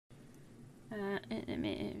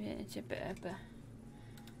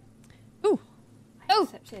Ooh. Oh!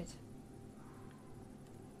 Accepted.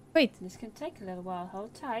 Wait. This can take a little while.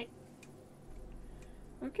 Hold tight.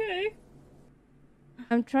 Okay.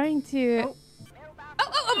 I'm trying to...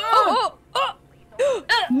 Oh.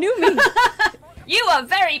 Noomie! You are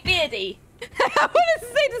very beardy. I wanted to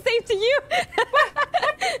say the same to you!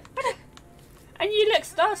 And you look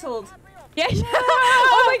startled. Yeah.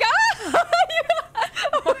 Oh my god!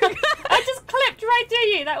 Oh my god! I just clipped right through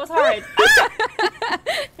you. That was horrid.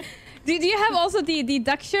 Do you have also the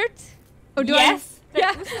duck shirt? Or do yes.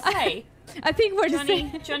 Yeah. What's it say? I think we're the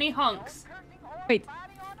same. Johnny honks. Wait.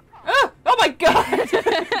 Oh my god!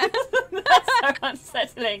 That's so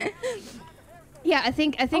unsettling. Yeah, I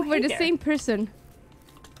think we're the here. same person.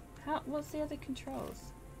 What's the other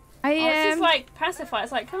controls? This is like pacify.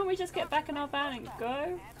 It's like, can't we just get back in our van and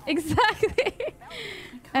go? Exactly.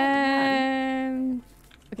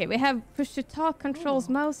 Okay, we have push to talk controls,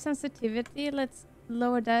 mouse sensitivity. Let's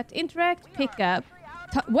lower that. Interact, pick up.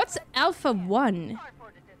 What's Alpha 1?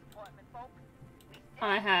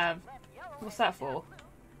 I have. What's that for?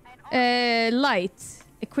 Light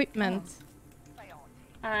equipment.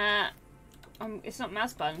 It's not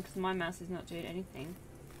mouse button because my mouse is not doing anything.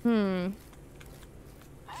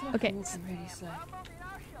 Okay. I'm walking really slow.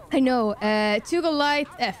 I know. Toggle light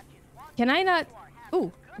F. Can I not?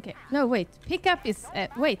 Oh, okay. No, wait. Pickup is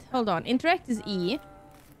wait. Hold on. Interact is E.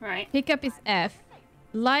 Right. Pickup is F.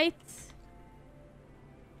 Light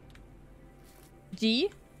G.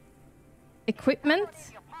 Equipment.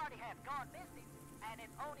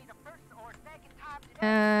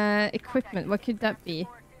 Equipment. What could that be?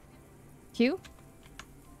 Q.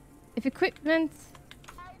 If equipment.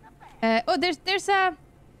 Oh, there's a.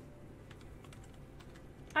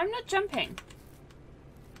 I'm not jumping.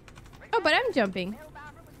 Oh, but I'm jumping.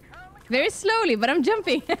 Very slowly, but I'm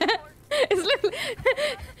jumping. It's little.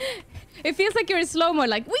 It feels like you're in slow-mo,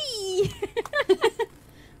 like wee.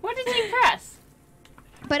 What did you press?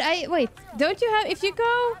 But wait. Don't you have? If you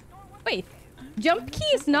go, wait. Jump key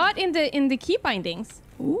is not in the key bindings.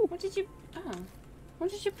 Ooh. What did you? Oh, what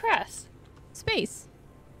did you press? Space.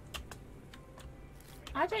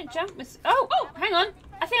 I don't jump with. Oh, hang on.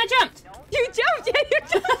 I think I jumped. You jumped, yeah, you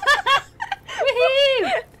jumped.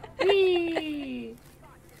 Woohoo! Whee!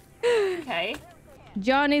 Okay.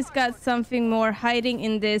 Johnny's got something more hiding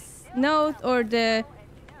in this note, or the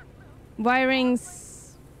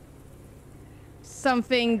wirings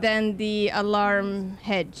something than the alarm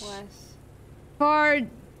hedge. Worse. For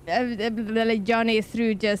Johnny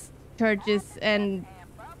through just charges and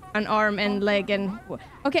an arm and leg and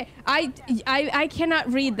okay, I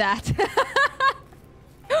cannot read that.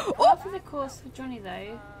 After the course for Johnny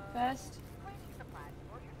though, first.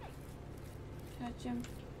 Can I jump?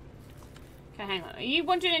 Okay, hang on. Are you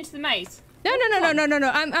wandering into the maze? No.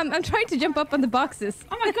 I'm trying to jump up on the boxes.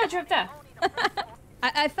 Oh my god, you're up there.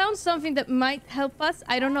 I found something that might help us.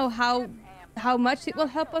 I don't know how much it will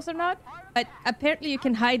help us or not, but apparently you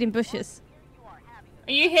can hide in bushes.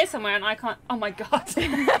 Are you here somewhere and I can't? Oh my god.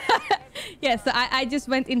 Yeah, so I just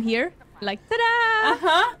went in here, like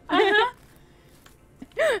ta-da!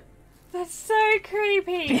 That's so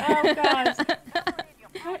creepy. Oh god.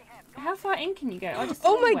 How far in can you go?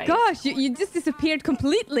 Oh my gosh, you just disappeared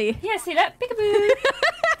completely. Yeah, see that? Peekaboo.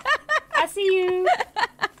 I see you.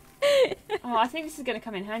 Oh, I think this is going to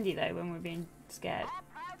come in handy though when we're being scared.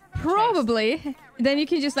 Probably. Then you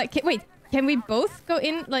can just like wait. Can we both go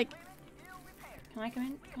in? Like, can I go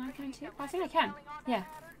in? Can I go in too? I think I can. Yeah.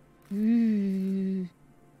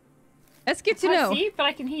 That's good to know. I see you, but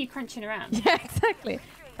I can hear you crunching around. Yeah, exactly.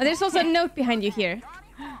 And there's also a note behind you here.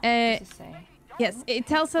 Yes, it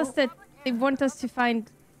tells us that they want us to find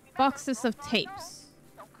boxes of tapes.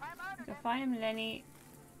 Go find him, Lenny.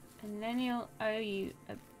 And Lenny will owe you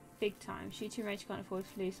a big time. Shoot your rage can't afford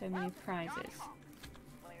to lose so many prizes.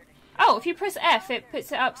 Oh, if you press F, it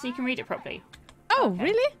puts it up so you can read it properly. Oh, okay.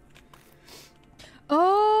 Really?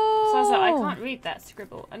 Oh. So I was like, I can't read that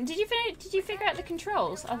scribble. And did you figure out the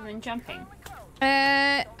controls other than jumping?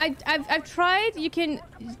 I've tried. You can.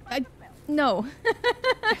 No.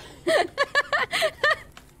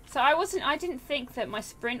 So I didn't think that my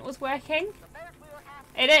sprint was working.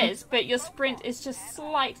 It is, but your sprint is just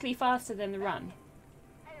slightly faster than the run.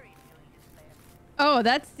 Oh,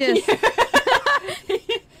 that's just.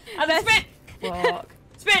 And the sprint. Walk.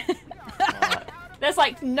 Sprint. Walk. There's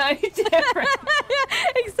like no difference.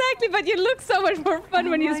 Exactly, but you look so much more fun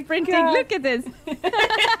when you're sprinting. God. Look at this.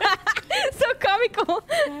 So comical.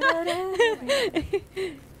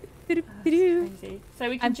 Crazy. So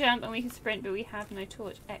we can jump and we can sprint, but we have no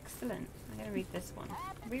torch. Excellent. I'm going to read this one.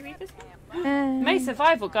 Can we read this one? May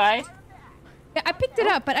survival guide. Yeah, I picked it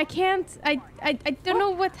up, but I can't. I don't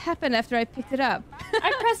know what happened after I picked it up.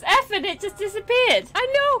 I pressed F and it just disappeared. I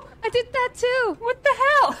know. I did that too. What the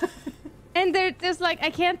hell? And there's like I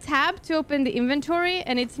can't tab to open the inventory,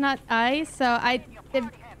 and it's not I. So I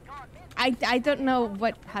don't know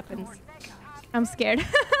what happens. I'm scared.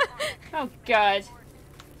 Oh god.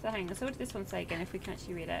 So hang on. So what did this one say again? If we can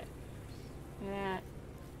actually read it. Yeah.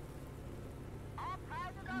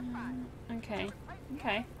 Okay.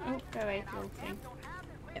 Okay. Oh, go away, little thing.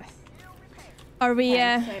 Yes. Are we?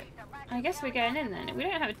 Okay, so I guess we're going in then. We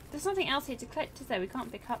don't have. There's nothing else here to collect, is there? We can't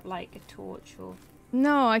pick up like a torch or.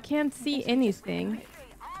 No, I can't see anything.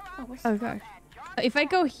 Oh, what's Oh gosh. If I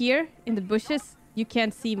go here in the bushes, you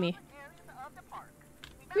can't see me.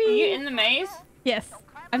 Are you in the maze? Yes.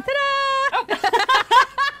 I'm ta-da! Oh.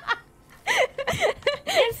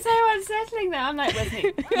 It's so unsettling though. I'm like, where's me?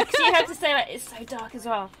 She had to say like, it's so dark as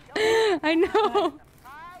well. I know.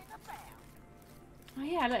 Oh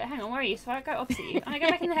yeah, look, hang on, where are you? So I go opposite you. And I go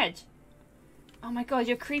back in the hedge. Oh my god,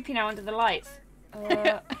 you're creepy now under the lights.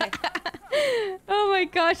 Okay. Oh my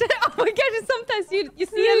gosh. Oh my gosh, and sometimes you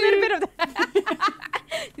see a little bit of that.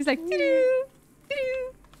 He's like, doo-doo,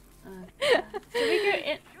 doo-doo. So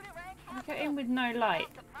we go in with no light.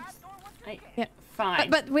 Yeah. Fine.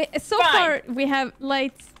 But so Fine. far we have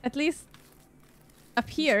lights at least up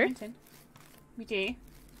here. We do.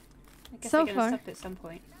 I guess So we're far. gonna stop at some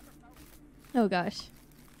point. Oh gosh.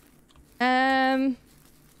 Okay.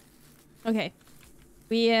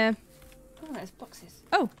 We Oh, there's boxes.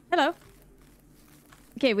 Oh, hello.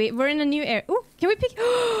 Okay, we're in a new area. Oh, can we pick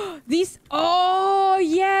these? Oh,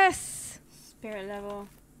 yes. Spirit level.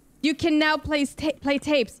 You can now play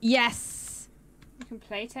tapes. Yes. You can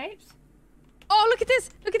play tapes? Oh, look at this.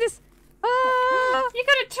 Look at this. Ah. You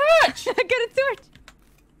got a torch! I got a torch.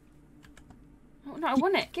 Oh, no, I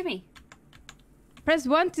want it. Give me. Press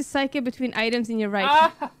 1 to cycle between items in your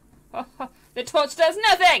right. The torch does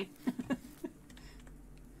nothing!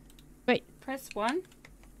 Wait. Press 1.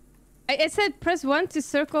 I said press 1 to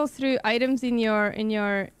circle through items in your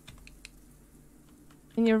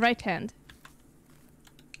right hand.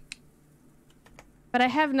 But I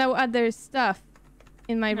have no other stuff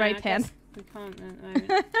in my right hand. We can't at the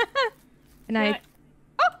moment. And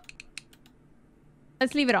Oh!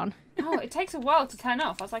 Let's leave it on. Oh, it takes a while to turn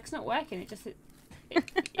off. I was like, it's not working.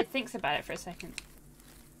 It thinks about it for a second.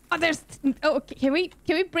 Oh, there's. Oh, okay. Can we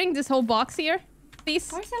bring this whole box here, please?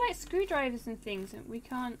 Why is there like screwdrivers and things and we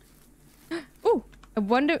can't? Oh, I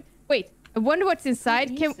wonder. Wait, I wonder what's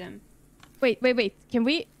inside. Use them. Wait. Can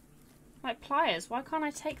we? Like pliers. Why can't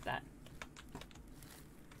I take that?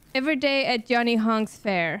 Every day at Johnny Honk's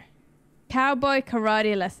fair, cowboy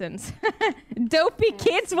karate lessons. Dopey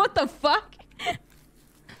kids, what the fuck?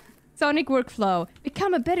 Sonic workflow.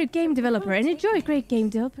 Become a better game developer and enjoy great game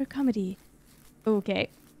developer comedy. Okay.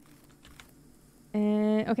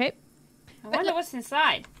 Okay. I wonder what's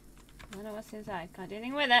inside. Can't do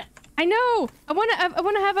anything with it. I know. I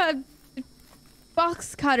wanna have a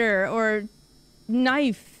box cutter or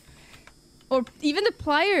knife or even the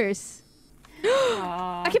pliers.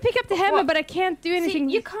 I can pick up the hammer, but I can't do anything.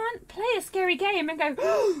 See, you can't play a scary game and go.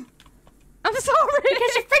 I'm sorry.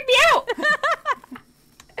 Because you freaked me out.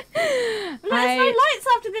 There's no lights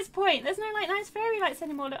after this point. There's no like nice fairy lights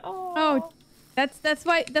anymore. Like, oh, that's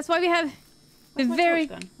why we have the very.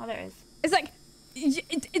 Oh, there it is. It's like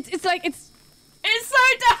it's like it's so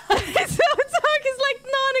dark. It's so dark. It's like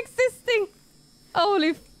non-existing.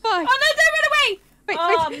 Holy fuck! Oh no! Don't run away. Wait.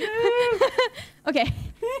 Okay.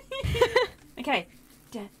 Okay.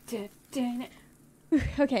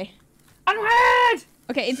 Okay. Onward!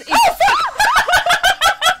 Okay, it's Oh, fuck!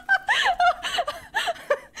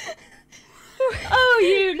 Oh,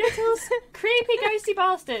 you little creepy ghosty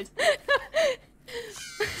bastard.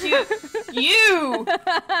 You!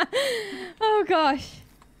 Oh gosh.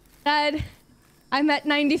 Dad, I'm at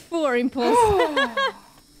 94 impulse.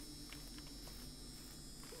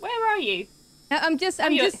 Where are you? I'm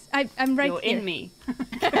right You're here. in me.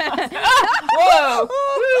 Whoa!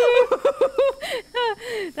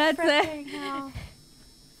 That's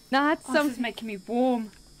not This some. is making me warm.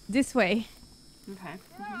 This way. Okay.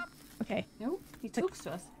 Okay. No, he talks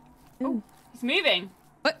to us. Ooh. Oh, he's moving.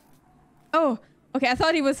 What? Oh, okay. I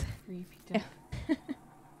thought he was. Creepy dog.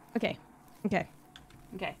 Okay. Okay.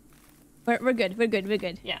 Okay. We're good. We're good. We're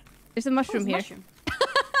good. Yeah. There's a mushroom here. Mushroom.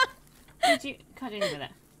 You can't do anything with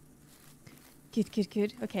it.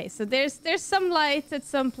 Good. Okay, so there's some lights at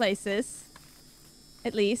some places,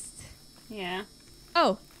 at least. Yeah.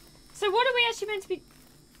 Oh. So what are we actually meant to be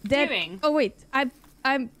doing? Oh wait,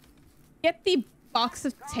 I'm get the box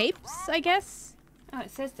of tapes, I guess. Oh, it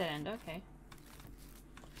says dead end. Okay.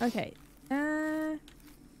 Okay.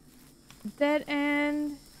 Dead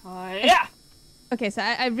end. Oh, yeah. Okay, so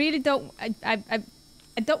I really don't. I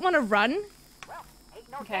don't want to run.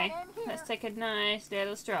 Okay, let's take a nice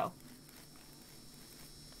little stroll.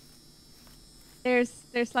 There's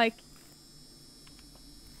like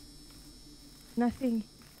nothing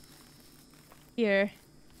here.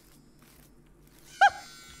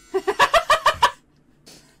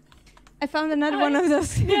 I found another one of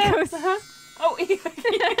those ghosts. Oh,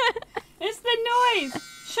 it's the noise.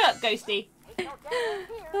 Shut up, ghosty.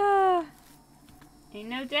 Ain't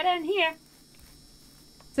no dead end here.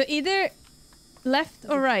 So either left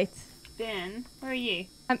or right. Ben, where are you?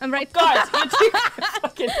 I'm right. Oh, God, you're too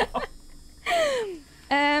fucking hell.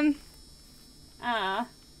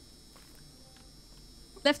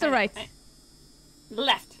 Left or right?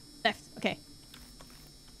 Left. Left. Okay.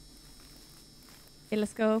 Okay,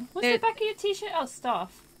 let's go. What's the back of your t-shirt? Oh,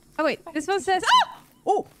 staff. Oh wait, this one says.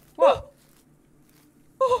 Oh! What?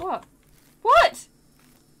 Oh! What? What?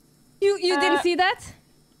 You didn't see that?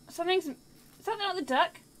 Something like the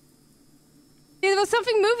duck. There was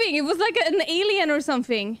something moving. It was like an alien or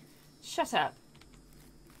something. Shut up.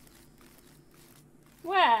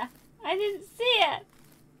 Where? I didn't see it.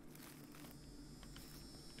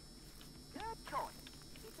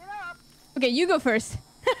 Okay, you go first.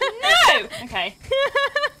 No! Okay.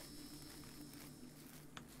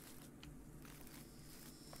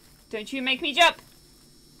 Don't you make me jump.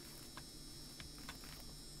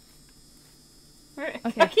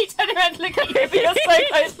 Okay. I keep turning around to look at you, but you're so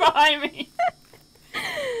close behind me.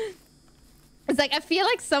 It's like, I feel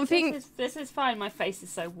like something... This is fine. My face is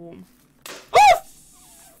so warm.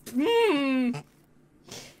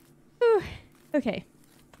 Okay.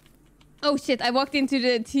 Oh shit, I walked into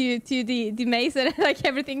the maze and like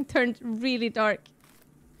everything turned really dark.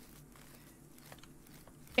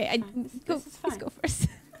 Okay, This is fine. let's go first.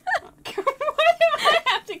 Why do I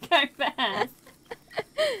have to go first?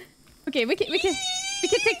 Okay, we can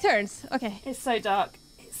take turns. Okay. It's so dark.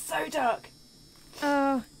 It's so dark.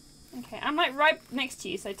 Oh. Okay, I'm like right next to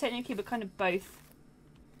you, so technically we're kind of both.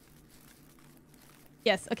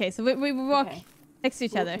 Yes. Okay, so we walk next to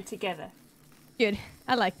each other. Together. Good.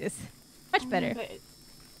 I like this. Much better.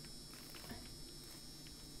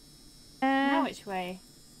 Now which way?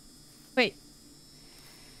 Wait.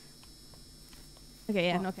 Okay.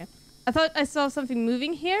 Yeah. Okay. I thought I saw something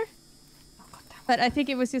moving here. Oh, God, but I think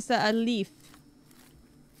it was just a leaf.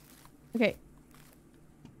 Okay.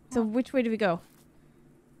 So which way do we go?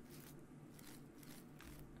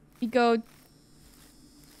 We go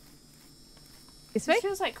this way? This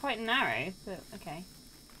feels like quite narrow, but okay.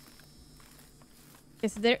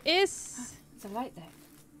 Yes, there is. There's a light there.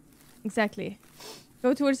 Exactly.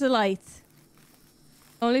 Go towards the light.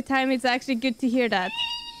 Only time it's actually good to hear that.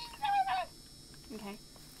 Okay.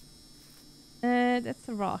 That's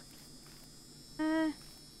a rock. Are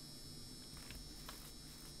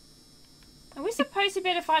we supposed to be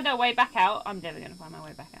able to find our way back out? I'm never going to find my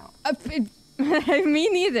way back out. Me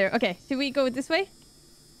neither. Okay, should we go this way?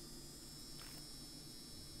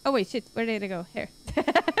 Oh wait, shit. Where did I go? Here.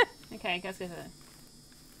 Okay, let's go there.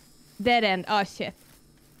 Dead end. Oh shit.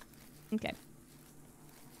 Okay.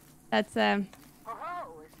 That's Oh, it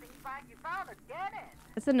seems like you found a dead end.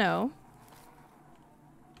 that's a no.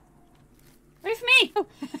 With me! Oh.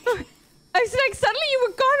 I was like, suddenly you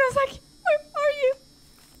were gone. I was like, where are you?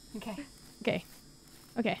 Okay. Okay.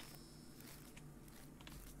 Okay.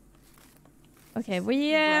 Okay,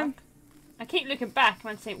 we I keep looking back. I'm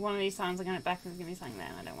going to take one of these times. I'm going to back and give me something there.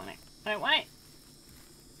 I don't want it. I don't want it.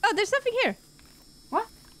 Oh, there's something here. What?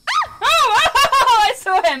 Ah! Oh! I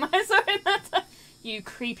saw him. I saw him that time. You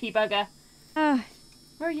creepy bugger. Where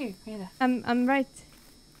are you? Here. I'm right.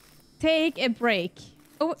 Take a break.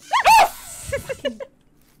 Oh.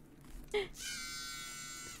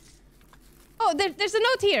 Oh, there's a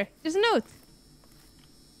note here. There's a note.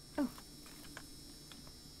 Oh.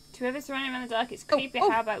 To whoever's running around the dark, it's creepy.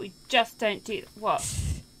 Oh. How about we just don't do what?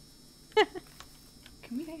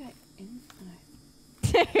 Can we go like in?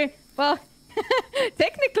 No. Well,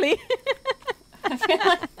 technically. I feel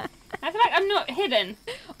like I'm not hidden.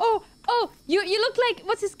 Oh, you look like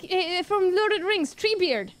what's his from Lord of the Rings?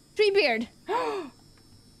 Treebeard. Treebeard. I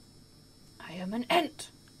am an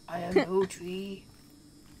ant. I am no tree.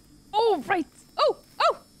 Oh right. Oh.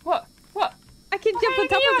 What? What? I can jump on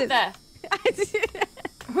top of there. it.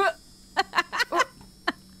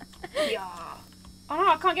 Yeah. Oh no,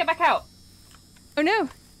 I can't get back out. Oh no.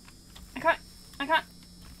 I can't.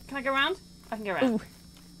 Can I go around? I can go around. Ooh.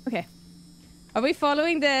 Okay. Are we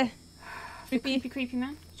following the Creepy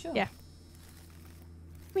man? Sure. Yeah.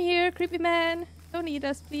 Come here, creepy man. Don't eat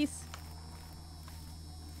us, please.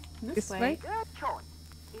 This way. Good choice.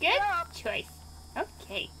 Good choice.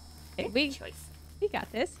 Okay. Good choice. We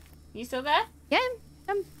got this. You still there? Yeah,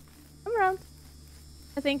 I'm around.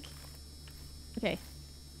 I think. Okay.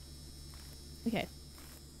 Okay.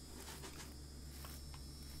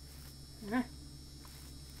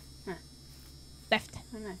 Left.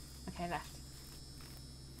 Oh no. Okay, left.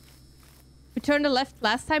 We turned the left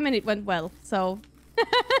last time and it went well, so...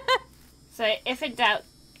 So, if in doubt,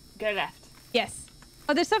 go left. Yes.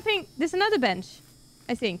 Oh, there's another bench,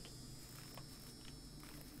 I think.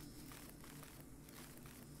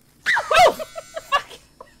 Oh! Fuck!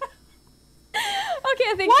 Okay,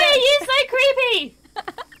 I think Why are you so creepy?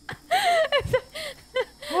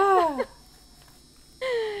 Oh,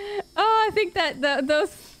 I think that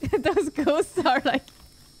those ghosts are like...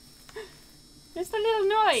 Just a little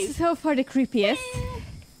noise. So far the creepiest.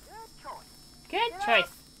 Good choice.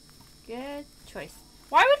 Good choice.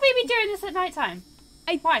 Why would we be doing this at night time?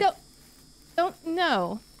 Why? Don't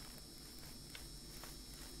know.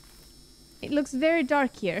 It looks very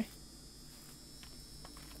dark here.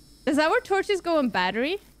 Does our torches go on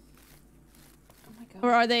battery? Oh my god.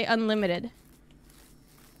 Or are they unlimited?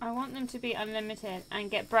 I want them to be unlimited and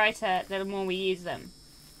get brighter the more we use them.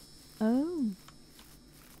 Oh.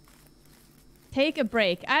 Take a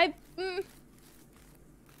break. I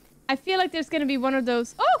feel like there's gonna be one of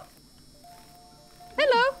those. Oh!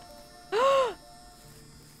 Hello!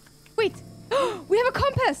 Wait! We have a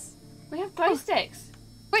compass! We have glow sticks.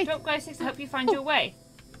 Wait! Drop glow sticks to help you find your way.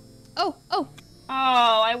 Oh! Oh,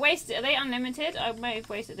 I wasted. Are they unlimited? I may have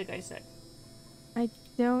wasted the glow stick. I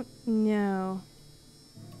don't know.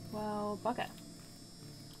 Well, bugger.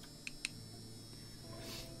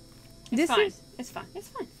 It's fine. It's fine. It's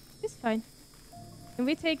fine. It's fine. Can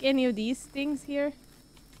we take any of these things here?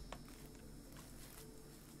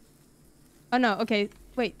 Oh no, okay,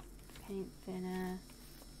 wait. Paint thinner.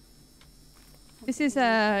 This is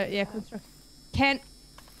yeah, construct. Can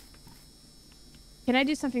I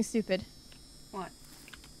do something stupid? What?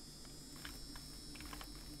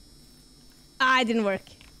 Ah, it didn't work.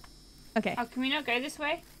 Okay. Oh, can we not go this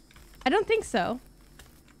way? I don't think so.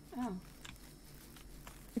 Oh.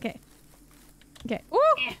 Okay. Okay.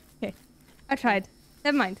 Ooh! Eh. Okay. I tried.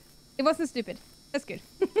 Never mind. It wasn't stupid. That's good.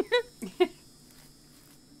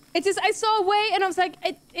 It's just, I saw a way and I was like,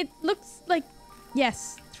 it looks like,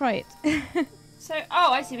 yes, try it. So,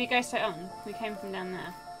 oh, I see. We go straight on. We came from down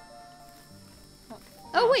there. Look.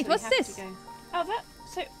 Oh, wait, so what's we have this? to go. Oh, that.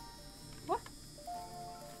 So, what?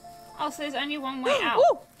 Oh, so there's only one way out.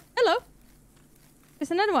 Oh, hello.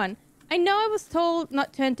 There's another one. I know I was told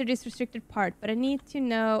not to enter this restricted part, but I need to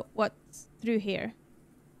know what's through here.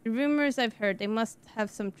 The rumors I've heard, they must have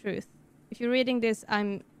some truth. If you're reading this,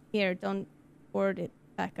 I'm here. Don't board it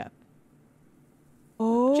back up.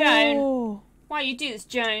 Oh. Joan. Why you do this,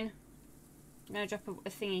 Joan? I'm gonna drop a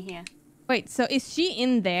thingy here. Wait, so is she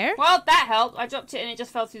in there? Well, that helped. I dropped it and it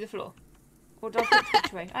just fell through the floor. Or dropped it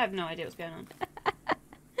which way? I have no idea what's going on.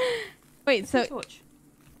 Wait, so... Torch.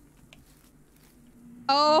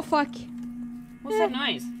 Oh, fuck. What's that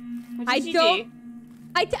noise? What did you do?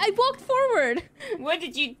 I walked forward. What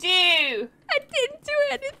did you do? I didn't do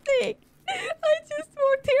anything. I just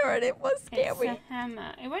walked here and it was scary. It's a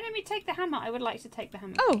hammer. It won't let me take the hammer. I would like to take the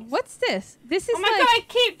hammer. Oh, please. what's this? This is Oh my god, I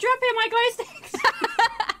keep dropping my glow sticks.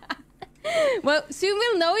 Well, soon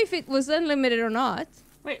we'll know if it was unlimited or not.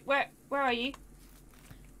 Wait, where are you?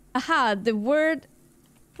 Aha, the word...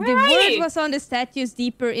 Where the are word you? was on the statues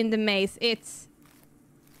deeper in the maze. It's...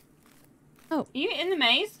 Oh. Are you in the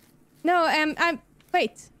maze? No,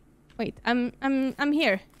 wait. Wait, I'm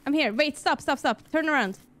here. I'm here. Wait, stop. Turn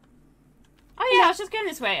around. Oh yeah, I was just going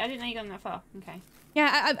this way. I didn't know you gone that far. Okay.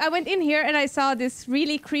 Yeah, I went in here and I saw this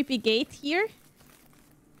really creepy gate here.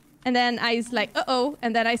 And then I was like, uh-oh.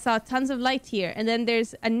 And then I saw tons of light here. And then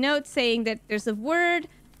there's a note saying that there's a word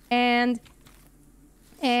and...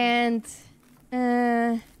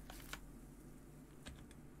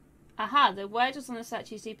 Aha, the word was on the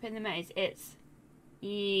statues deep in the maze. It's...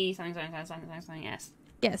 something, yes.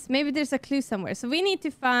 Yes, maybe there's a clue somewhere. So we need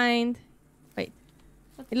to find... Wait.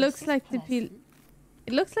 It looks like to be...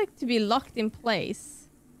 It looks like to be locked in place.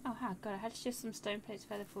 Oh, God, I had to shift some stone plates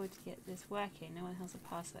further forward to get this working. No one has a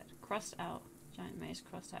password. Crossed out. Giant maze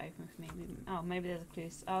crossed out open for me. Oh, maybe there's a clue.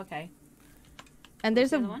 Oh, okay. And What's there's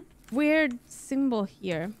the a other one? weird symbol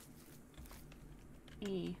here.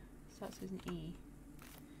 E. Starts with an E.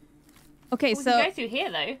 Okay, We so... can go through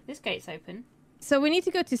here, though. This gate's open. So we need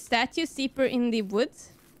to go to statues deeper in the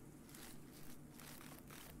woods.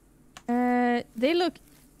 They look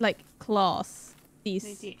like claws.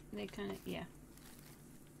 These. They kind of, yeah.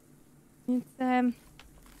 It's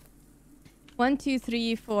 1, 2,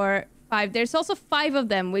 3, 4, 5. There's also 5 of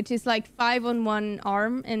them, which is like 5 on one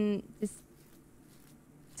arm, and this.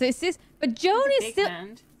 So is this? But Joan is Big still.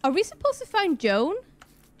 hand. Are we supposed to find Joan?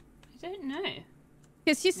 I don't know.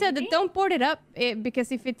 Because she said Maybe? that don't board it up,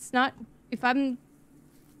 because if it's not, if I'm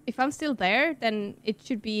still there, then it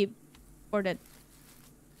should be boarded.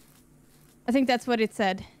 I think that's what it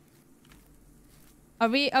said. Are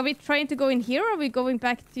we trying to go in here, or are we going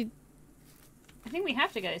back to? I think we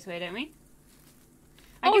have to go this way, don't we?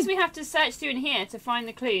 I guess we have to search through in here to find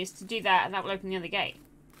the clues to do that, and that will open the other gate.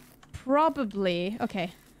 Probably.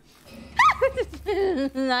 Okay.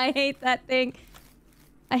 I hate that thing.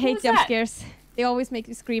 I hate was jump that? scares. They always make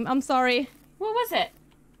me scream. I'm sorry. What was it?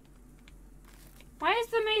 Why is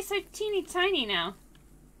the maze so teeny tiny now?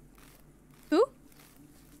 Who?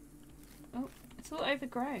 Oh, it's all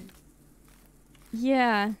overgrown.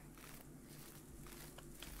 Yeah.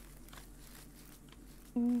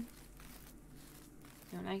 Don't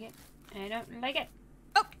like it. I don't like it.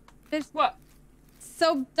 Oh, there's What?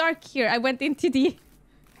 so dark here. I went into the.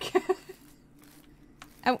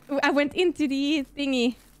 I went into the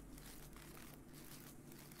thingy.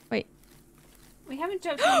 Wait. We haven't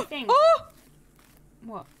jumped anything. Oh!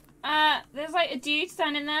 What? There's like a dude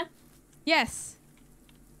standing there. Yes.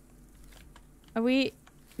 Are we?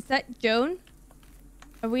 Is that Joan?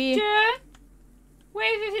 Are we? Joan?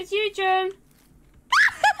 Wave if it's you, Joan.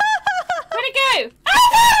 Where'd it go? Oh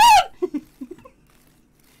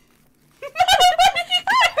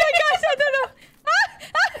my gosh, I don't know.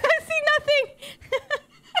 I see nothing.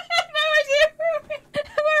 no idea.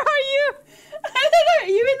 Where are you? I don't know. Are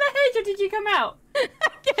you in the hedge or did you come out? I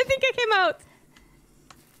think I came out.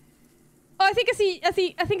 Oh, I think I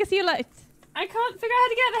see a light. I can't figure out how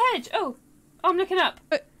to get out of the hedge. Oh, I'm looking up.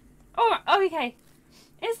 Oh, okay.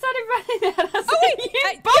 It started running there. Oh wait, you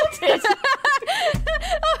bolted.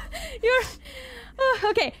 Oh, you're. Oh,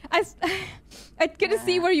 okay, I couldn't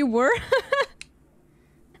see where you were.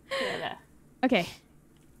 There. Okay.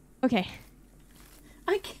 Okay.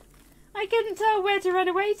 I couldn't tell where to run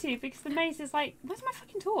away to because the maze is like, where's my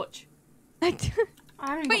fucking torch? I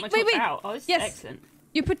haven't got my torch out. Oh, this is excellent.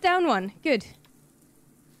 You put down one. Good.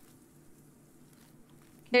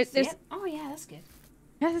 There's it? Oh yeah, that's good.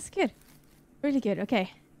 Yeah, that's good. Really good.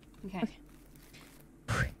 Okay. Okay.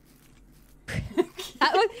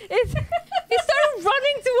 It started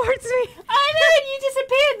running towards me. I know, and you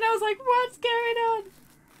disappeared, and I was like, what's going on?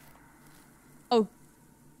 Oh.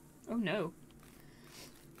 Oh no.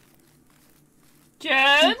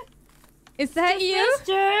 Joan? Is that you? Yes,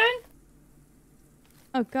 Joan?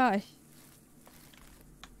 Oh gosh.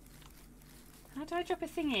 How do I drop a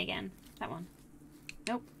thingy again? That one.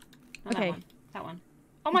 Nope. Not Okay. that one. That one.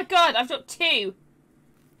 Oh my god, I've dropped 2!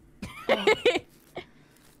 Oh.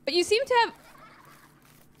 But you seem to have...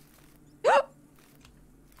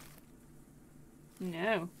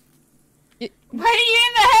 No. It... Why are you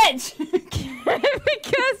in the hedge?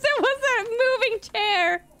 Because there was a moving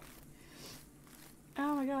chair.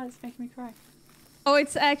 Oh my god, it's making me cry. Oh,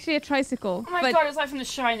 it's actually a tricycle. Oh my god, it's like from The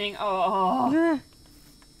Shining. Oh.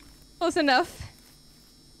 Close enough.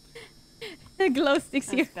 The glow sticks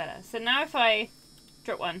That's here. better. So now if I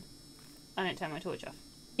drop one, I don't turn my torch off.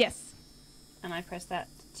 Yes. And I press that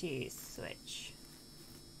to switch.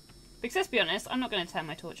 Because let's be honest, I'm not going to turn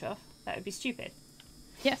my torch off. That would be stupid.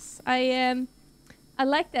 Yes, I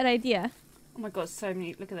like that idea. Oh my god, so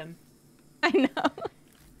many. Look at them. I know.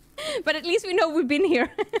 But at least we know we've been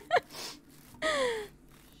here.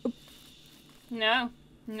 No.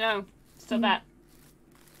 No. Stop that.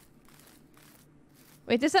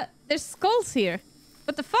 Wait, there's skulls here.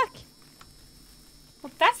 What the fuck?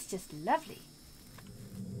 Well, that's just lovely.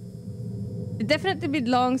 It definitely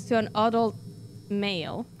belongs to an adult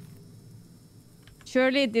male.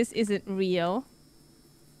 Surely this isn't real.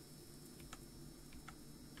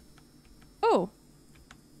 Oh.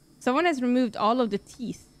 Someone has removed all of the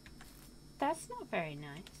teeth. That's not very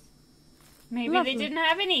nice. Maybe Lovely. they didn't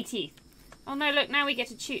have any teeth. Oh no, look, now we get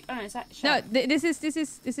to choose. Oh, is that No, shut? this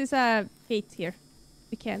is a gate here.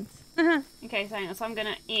 We can't. Okay, so hang on, so I'm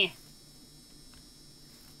gonna...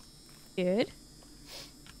 Good.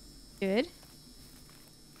 Good.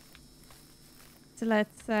 So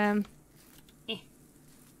let's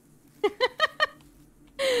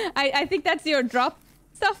I think that's your drop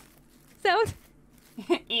stuff sound.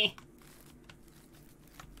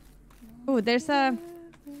 Oh, there's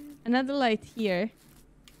another light here.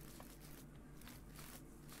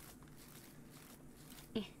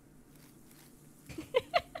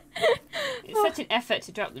 It's such an effort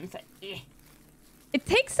to drop them. It's like, It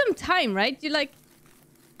takes some time, right? You like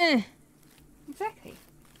Exactly.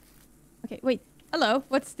 Okay, wait. Hello,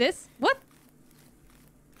 what's this? What?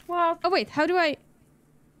 Well, Oh wait, how do I?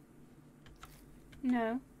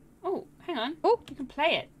 no. Oh, hang on. Oh, You can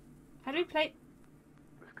play it. How do we play?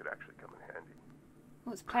 This could actually come in handy.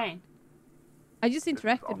 Oh, it's playing. I just This is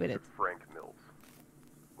interacted with it. Officer Frank Mills.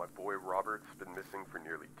 My boy Robert's been missing for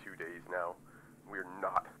nearly 2 days now. We're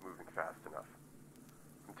not moving fast enough.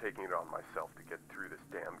 I'm taking it on myself to get through this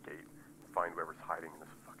damn gate and find whoever's hiding in this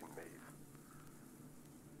fucking maze.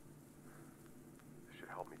 This should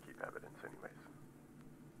help me keep evidence anyways.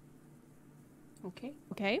 Okay.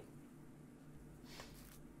 Okay.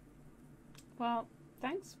 Well,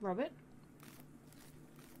 thanks, Robert.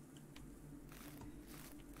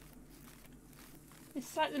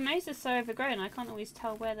 It's like the maze is so overgrown, I can't always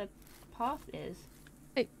tell where the path is.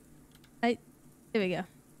 There we go.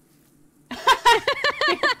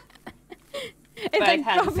 Both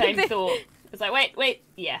had the same thought. It's like, wait,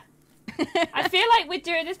 yeah. I feel like we're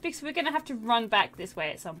doing this because we're going to have to run back this way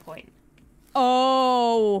at some point.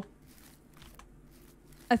 Oh.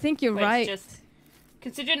 I think you're Which right. Just,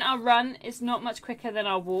 considering our run is not much quicker than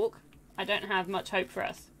our walk, I don't have much hope for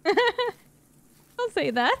us. I'll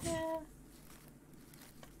say that. Yeah.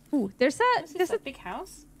 Ooh, there's Is this a big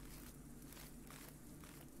house?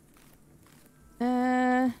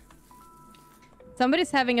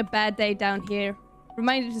 Somebody's having a bad day down here.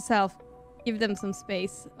 Remind yourself. Give them some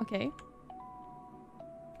space. Okay.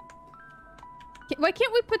 Why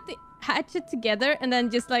can't we put the hatchet together and then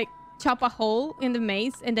just like chop a hole in the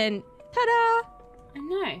maze and then ta-da! I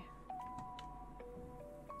know.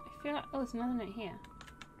 I feel like... Oh, there's another note here.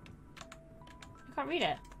 I can't read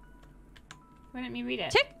it. Why don't you read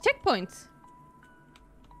it? Checkpoints.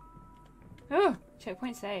 Oh,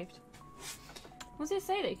 checkpoint saved. What does it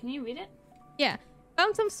say though? Can you read it? Yeah.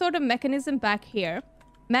 Found some sort of mechanism back here.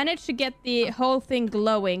 Managed to get the whole thing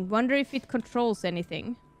glowing. Wonder if it controls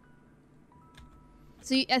anything.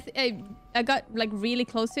 So I got like really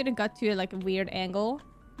close to it and got to like a weird angle.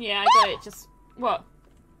 Yeah, I got it. Just... What?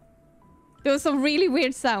 There was some really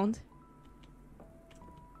weird sound.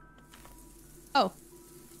 Oh.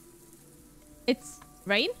 It's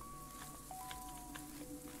rain?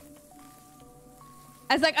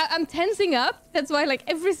 I was like, I'm tensing up. That's why like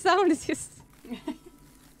every sound is just...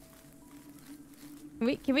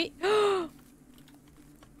 Can we?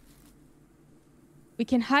 We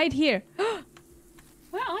can hide here.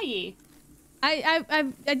 Where are you?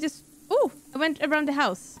 I just... Oh, I went around the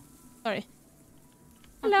house. Sorry.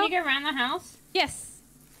 Hello. Can you go around the house? Yes.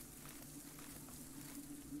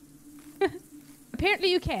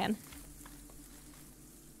 Apparently you can.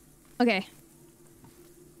 Okay.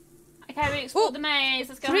 Okay, we explored the maze.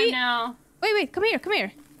 Let's go home now. Wait, come here.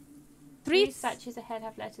 Three Three statues ahead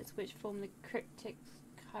have letters which form the cryptic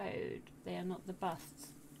code. They are not the busts.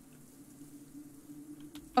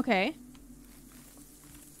 Okay.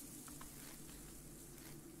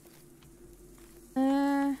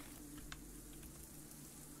 I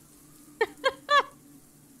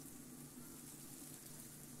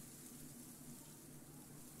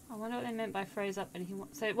wonder what they meant by froze up and he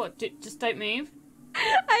wants... So what, just don't move?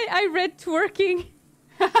 I read twerking.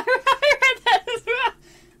 I read that as well.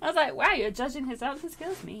 I was like, wow, you're judging his arts and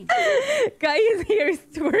skills mean. Guy is here is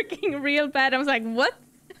twerking real bad. I was like, what?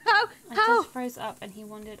 How? I How? just froze up and he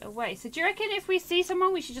wandered away. So do you reckon if we see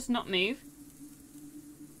someone, we should just not move?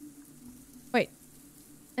 Wait.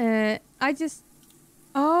 I just...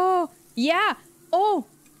 Oh, yeah. Oh,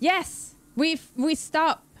 yes. We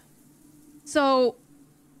stop. So...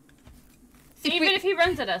 So even if he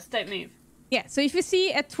runs at us, don't move. Yeah, so if you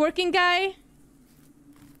see a twerking guy...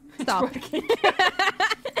 Stop.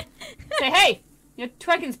 Say, hey, your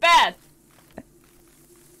twerking's bad.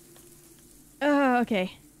 Oh,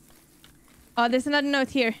 okay. Oh, there's another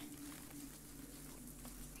note here.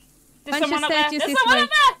 There's Bunch of someone up there. statues There's this someone way. up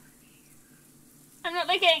there. I'm not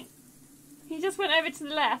looking. He just went over to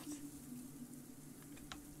the left.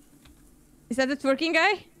 Is that the twerking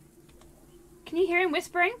guy? Can you hear him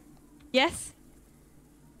whispering? Yes.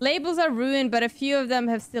 Labels are ruined, but a few of them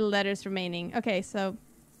have still letters remaining. Okay, so...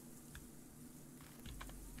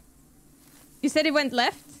 You said it went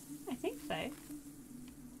left? I think so.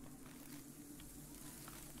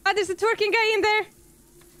 Ah, there's a twerking guy in there!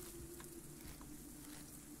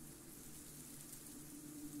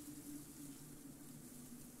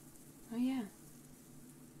 Oh yeah.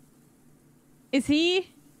 Is he...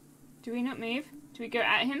 Do we not move? Do we go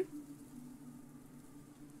at him?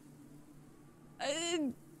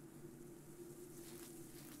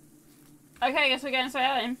 Okay, I guess we're going straight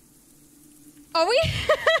at him. Are we?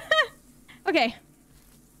 Okay.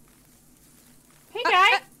 Hey,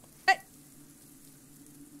 guy!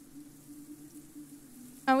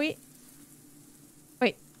 Are we?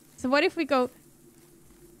 Wait. So what if we go...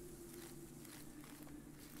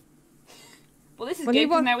 this is Well, good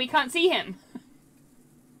because now we can't see him.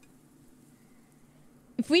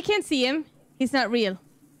 If we can't see him, he's not real.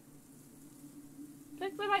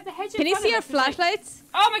 Look, we're like the hedge. Can you see our flashlights?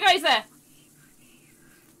 Oh my god, he's there!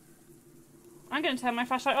 I'm gonna turn my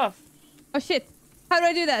flashlight off. Oh shit. How do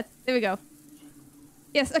I do that? There we go.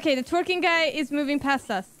 Yes, okay, the twerking guy is moving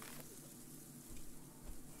past us.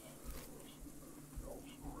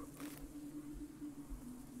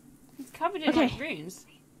 He's covered in like runes.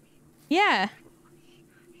 Yeah.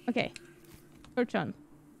 Okay. Torch on.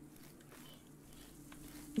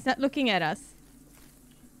 He's not looking at us.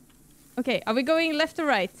 Okay, are we going left or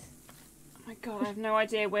right? Oh my god, I have no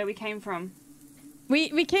idea where we came from.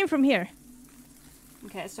 We came from here.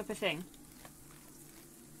 Okay, let's stop a thing.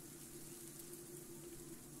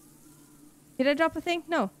 Did I drop a thing?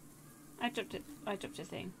 No. I dropped it. I dropped a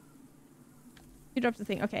thing. You dropped the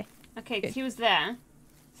thing, okay. Okay, because Good. he was there.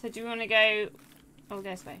 So do we want to go... Oh, we'll go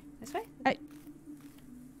this way. This way?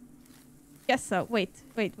 Guess so. Wait.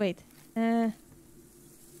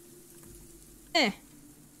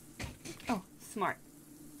 Oh, smart.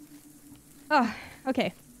 Oh,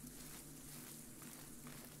 okay.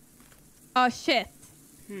 Oh, shit.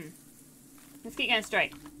 Let's keep going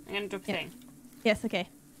straight. I'm going to drop a Yeah. thing. Yes, okay.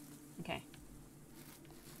 Okay.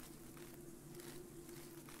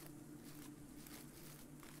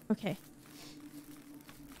 Okay.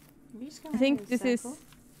 We just go I think around in a this is... circle?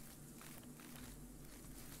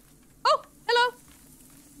 Oh, hello.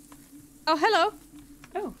 Oh, hello.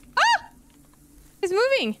 Oh. Ah! He's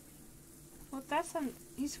moving. Well, that's...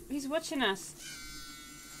 He's watching us.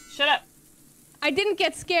 Shut up. I didn't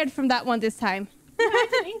get scared from that one this time. No, I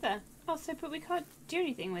didn't either. Oh, so, but we can't do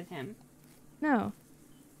anything with him. No.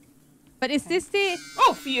 But is this the...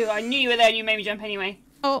 Oh, for you. I knew you were there and you made me jump anyway.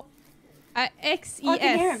 Oh. XES. Oh, I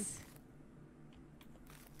can hear him.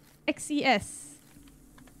 XES.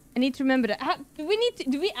 I need to remember that. Do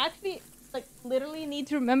we actually, like, literally need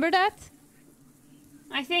to remember that?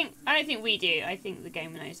 I don't think we do. I think the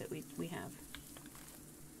game knows that we have.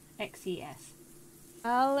 XES.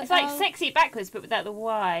 It's like sexy backwards, but without the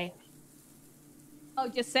Y. Oh,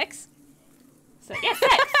 just sex? So, yeah,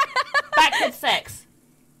 sex. Backwards sex.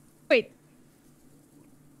 Wait.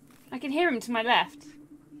 I can hear him to my left.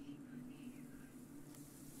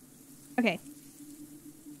 Okay.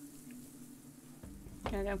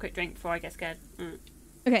 Can I have a quick drink before I get scared?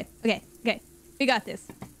 Okay. We got this.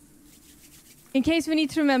 In case we need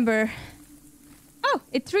to remember... Oh,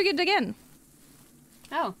 it triggered again.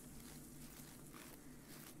 Oh.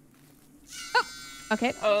 Oh,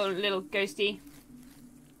 okay. Oh, little ghosty.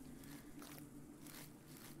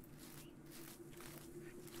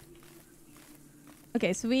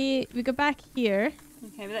 Okay, so we go back here.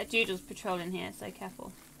 Okay, but that Doodle's patrolling here, so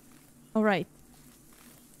careful. All right.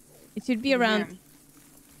 It should be I can hear around... him.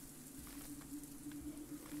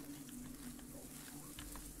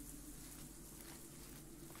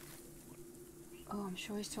 Oh, I'm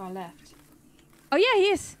sure he's to our left. Oh yeah, he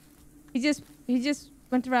is. He just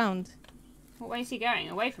went around. What way is he going?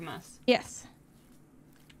 Away from us? Yes.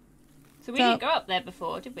 So we didn't go up there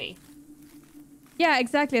before, did we? Yeah,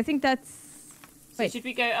 exactly. I think that's... So Wait. should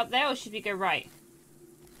we go up there or should we go right?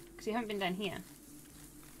 Because we haven't been down here.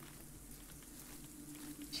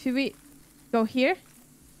 Should we go here?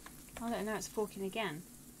 Oh, no, now it's forking again.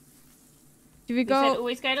 Should we We said go...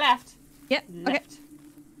 always go left. Yep. Okay. Left.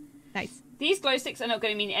 Nice. These glow sticks are not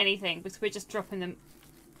going to mean anything because we're just dropping them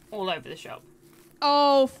all over the shop.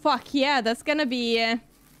 Oh, fuck. Yeah, that's gonna be...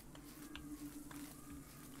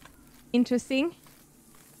 interesting.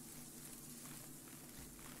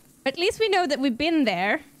 At least we know that we've been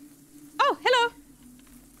there. Oh, hello.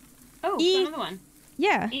 Oh, E- another one.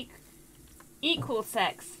 Yeah. Equal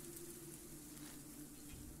sex.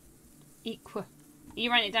 Equal.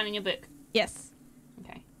 You write it down in your book. Yes.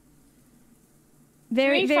 Okay.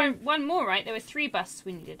 Very, we very... find one more, right? There were 3 busts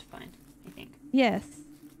we needed to find, I think. Yes.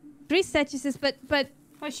 3 statues, but...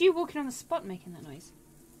 Oh, it's you walking on the spot making that noise.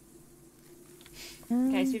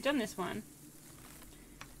 Okay, so we've done this one.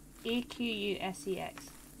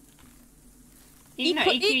 E-Q-U-S-E-X. No,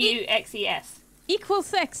 E-Q-U-X-E-S. Equal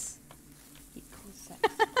sex. Equal sex.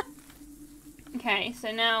 Okay,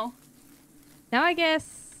 so now... Now I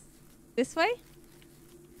guess... This way?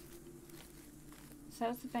 So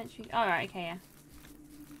that's the bench we... Oh, right, okay, yeah.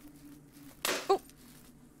 Oh.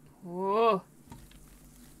 Whoa.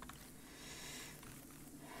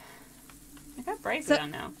 Look how brave we are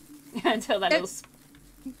now. Until that little...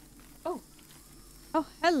 Oh. Oh,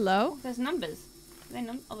 hello. There's numbers.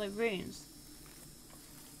 Are they runes?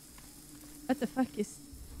 What the fuck is...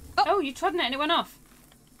 Oh, you trodden it and it went off.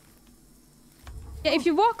 Yeah, if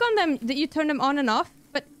you walk on them, you turn them on and off.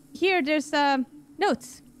 But here, there's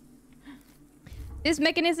Notes. This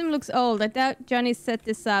mechanism looks old. I doubt Johnny set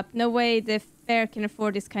this up. No way the fair can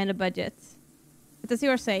afford this kind of budget. What does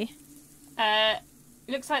yours say?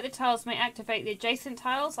 Looks like the tiles may activate the adjacent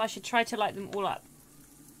tiles. I should try to light them all up.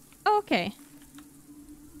 Oh, okay.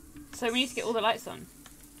 So we need to get all the lights on.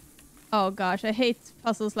 Oh gosh, I hate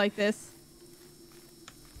puzzles like this.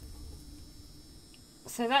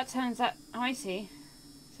 So that turns that... Oh, I see.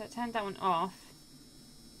 So it turned that one off.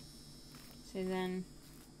 So then...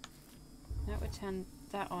 That would turn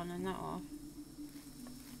that on and that off.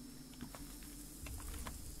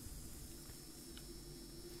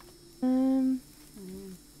 Um...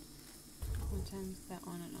 One turns that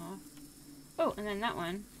on and off. Oh, and then that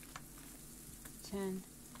one. Turn...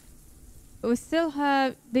 But we still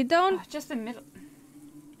have... They don't... Oh, just the middle.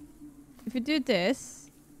 If you do this...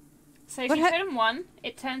 So if What you turn on one,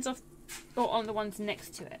 it turns off or on the ones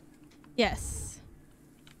next to it. Yes.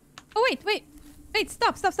 Oh, wait, wait. Wait,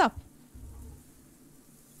 stop, stop, stop.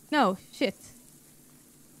 No, shit.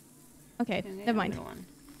 Okay, And the never mind. middle one.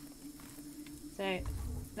 So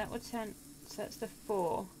that would turn... So that's the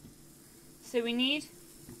 4. So we need...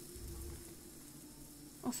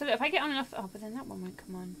 Oh, so look, if I get on enough... Oh, but then that one won't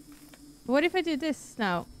come on. What if I do this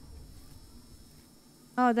now?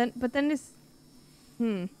 Oh, then... But then this...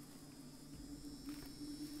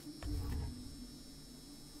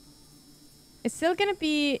 It's still gonna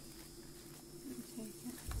be...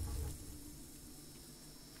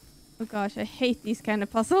 Oh gosh, I hate these kind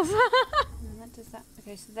of puzzles. And that does that.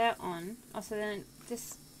 Okay, so they're on. Oh, so then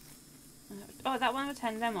this... Oh, that one will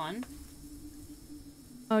turn them on.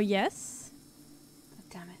 Oh, yes? Oh,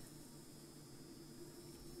 damn it.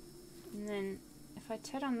 And then if I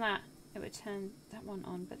turn on that, it would turn that one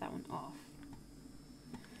on, but that one off.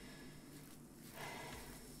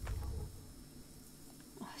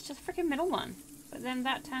 Oh, it's just a freaking middle one. But then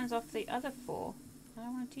that turns off the other 4. I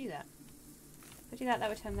don't want to do that. If I do that, that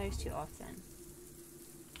would turn those 2 off then.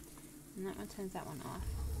 And that one turns that one off.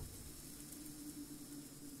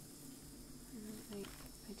 And then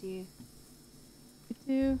I do... I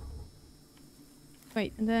do...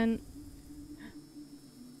 Wait, and then...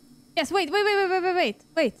 Yes, wait. I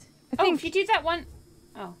Oh, think... if you do that one...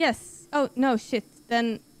 Oh. Yes. Oh, no, shit.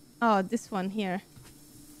 Then... Oh, this one here.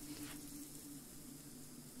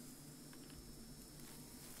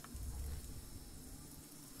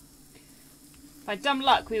 By dumb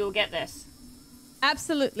luck, we will get this.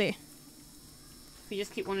 Absolutely. If we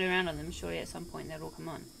just keep wandering around on them, surely at some point they'll all come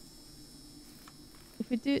on. If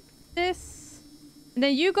we do this... And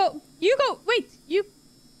then you go... Wait, you...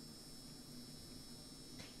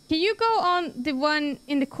 Can you go on the one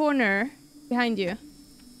in the corner behind you?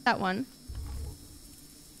 That one.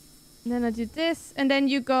 And then I do this, and then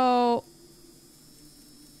you go...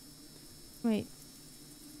 Wait.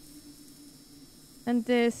 And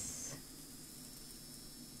this...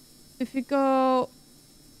 If you go...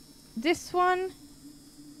 This one...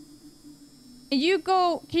 And you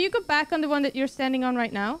go... Can you go back on the one that you're standing on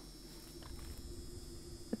right now?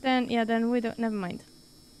 But then, yeah, then we don't... Never mind.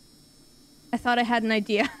 I thought I had an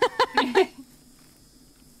idea. I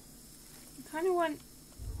kind of want...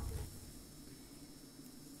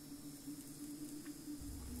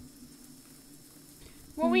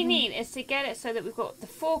 What we need is to get it so that we've got the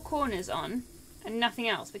 4 corners on and nothing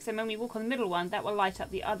else. Because then when we walk on the middle one, that will light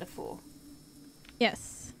up the other 4.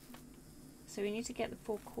 Yes. So we need to get the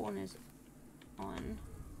 4 corners on.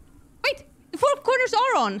 Wait! The 4 corners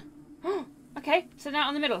are on! Okay, so now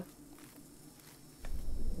on the middle.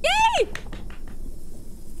 Yay!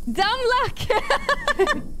 Dumb luck!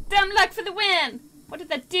 Dumb luck for the win! What did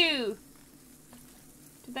that do?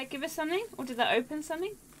 Did that give us something? Or did that open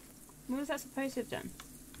something? What was that supposed to have done?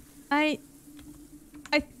 I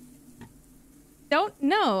don't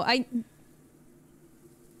know.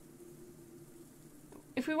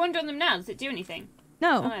 If we wander on them now, does it do anything?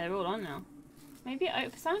 No. Oh no, they're all on now. Maybe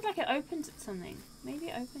it sounds like it opened something. Maybe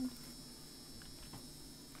it opened...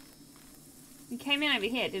 We came in over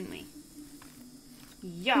here, didn't we?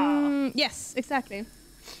 Yeah. Yes, exactly.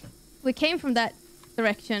 We came from that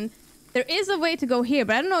direction. There is a way to go here,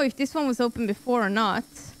 but I don't know if this one was open before or not.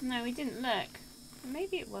 No, we didn't look.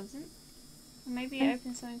 Maybe it wasn't. Or maybe it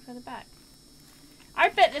opened something further back. I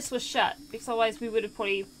bet this was shut, because otherwise we would have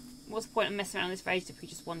probably... What's the point of messing around this for ages if we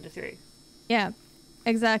just wander through? Yeah,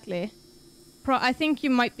 exactly. I think you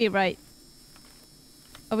might be right.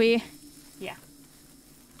 Are we... Yeah.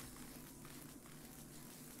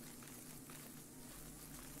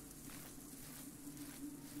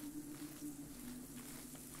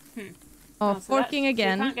 Oh, so forking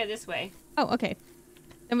again. So we can't go this way. Oh, okay.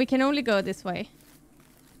 Then we can only go this way.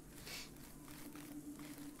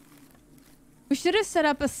 We should have set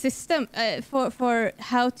up a system for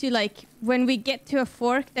how to, like, when we get to a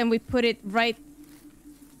fork, then we put it right,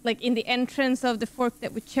 like, in the entrance of the fork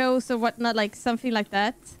that we chose or whatnot, like something like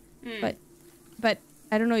that. But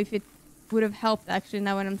I don't know if it would have helped actually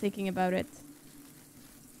now when I'm thinking about it.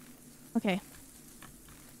 Okay.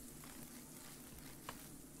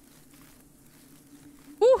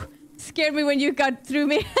 Woo! Scared me when you got through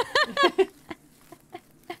me.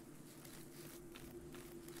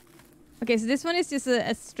 Okay, so this one is just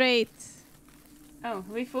a straight... Oh, have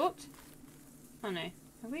we fought? Oh no.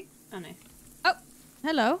 Have we? Oh no. Oh!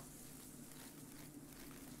 Hello.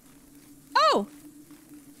 Oh!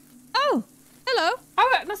 Oh! Hello!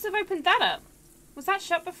 Oh, it must have opened that up. Was that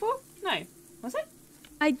shut before? No. Was it?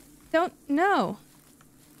 I don't know.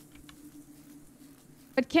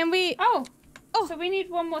 But can we... Oh! Oh! So we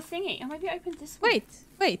need one more thingy. Oh, maybe I opened this one.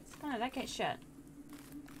 Wait. Oh no, that gate's shut.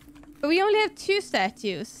 But we only have 2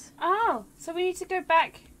 statues. Oh! So we need to go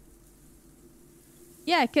back.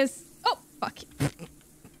 Yeah, because... Oh, fuck.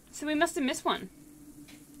 So we must have missed one.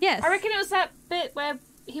 Yes. I reckon it was that bit where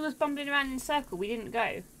he was bumbling around in a circle. We didn't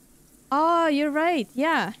go. Oh, you're right.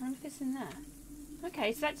 Yeah. I wonder if it's in there.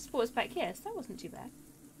 Okay, so that just brought us back here. So that wasn't too bad.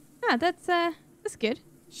 Ah, that's good.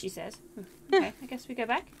 She says. Okay, I guess we go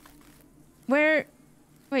back. Where...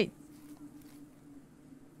 Wait.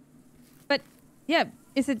 But, yeah,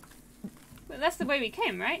 is it... Well, that's the way we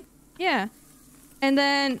came, right? Yeah. And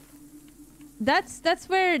then... That's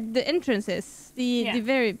where the entrance is. The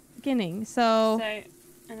very beginning. So...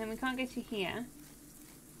 And then we can't go through here.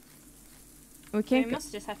 We So can't... we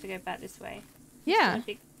must just have to go back this way. Yeah.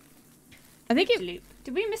 Big I think it... loop.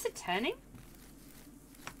 Did we miss a turning?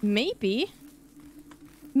 Maybe.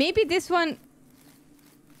 Maybe this one...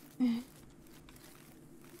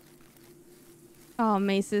 Oh,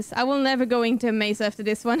 mazes. I will never go into a maze after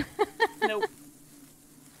this one. Nope.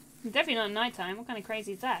 Definitely not at nighttime. What kind of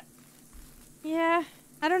crazy is that? Yeah.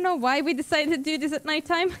 I don't know why we decided to do this at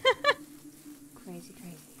nighttime. Crazy.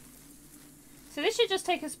 So this should just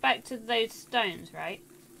take us back to those stones, right?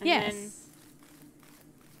 And yes. Then...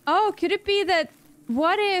 Oh, could it be that...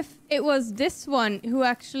 What if it was this one who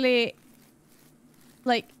actually...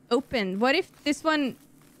 Like, opened? What if this one...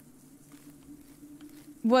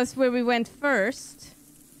 was where we went first?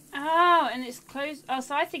 Oh, and it's closed. Oh,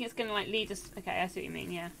 so I think it's going to, like, lead us... Okay, I see what you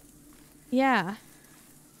mean, yeah. Yeah.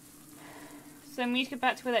 So we need to go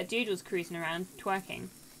back to where that dude was cruising around, twerking.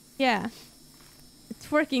 Yeah. The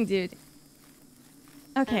twerking dude.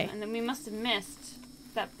 Okay. And then we must have missed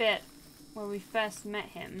that bit where we first met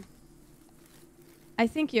him. I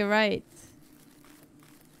think you're right.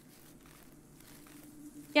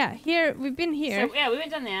 Yeah, here, we've been here. So, yeah, we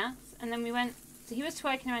went down there, and then we went... So he was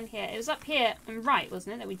twerking around here. It was up here and right,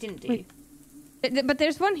 wasn't it, that we didn't do? Wait. But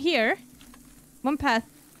there's one here. One path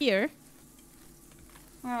here.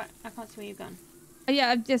 Alright, I can't see where you've gone.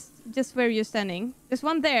 Yeah, just where you're standing. There's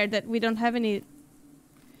one there that we don't have any...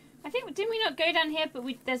 I think, didn't we not go down here, but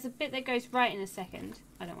there's a bit that goes right in a second.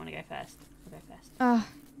 I don't want to go first. I'll go first.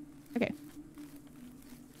 Okay.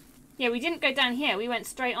 Yeah, we didn't go down here. We went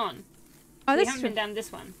straight on. Oh, we that's haven't true. been down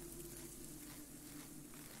this one.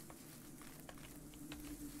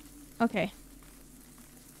 Okay.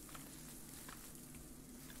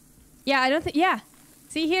 Yeah, I don't think... Yeah.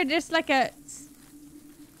 See here, there's like a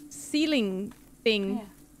ceiling thing. Yeah.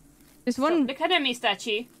 There's So, one... look at me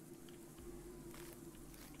statue.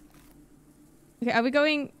 Okay, are we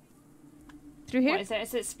going through here? What is it?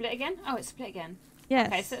 Is it split again? Oh, it's split again. Yes.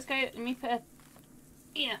 Okay, so let's go. Let me put a...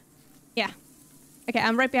 Yeah. Yeah. Okay,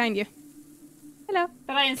 I'm right behind you. Hello.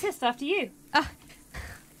 But I insist after you. Ah.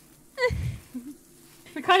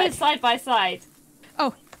 We're kind of side by side.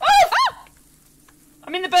 Oh. Oh!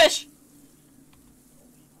 I'm in the bush.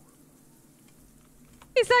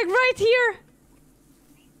 It's like right here.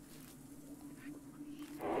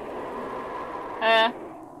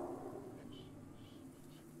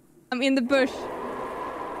 I'm in the bush.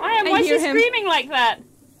 I am. Why is hear she him. screaming like that?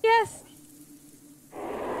 Yes.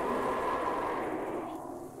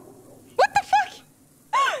 What the fuck?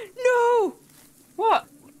 No. What?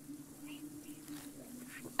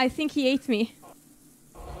 I think he ate me.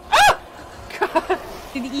 Oh! God.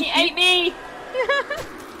 Did he He eat ate me.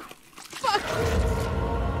 Fuck.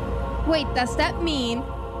 Wait, does that mean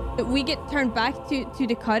that we get turned back to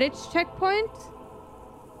the cottage checkpoint?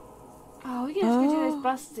 Oh, we're gonna have to go do those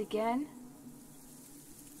busts again.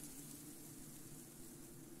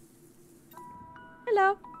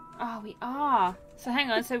 Hello. Oh, we are. So hang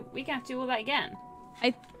on. So we can have to do all that again.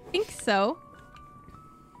 I think so.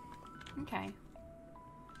 Okay.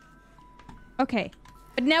 Okay.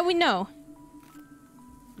 But now we know.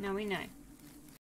 Now we know.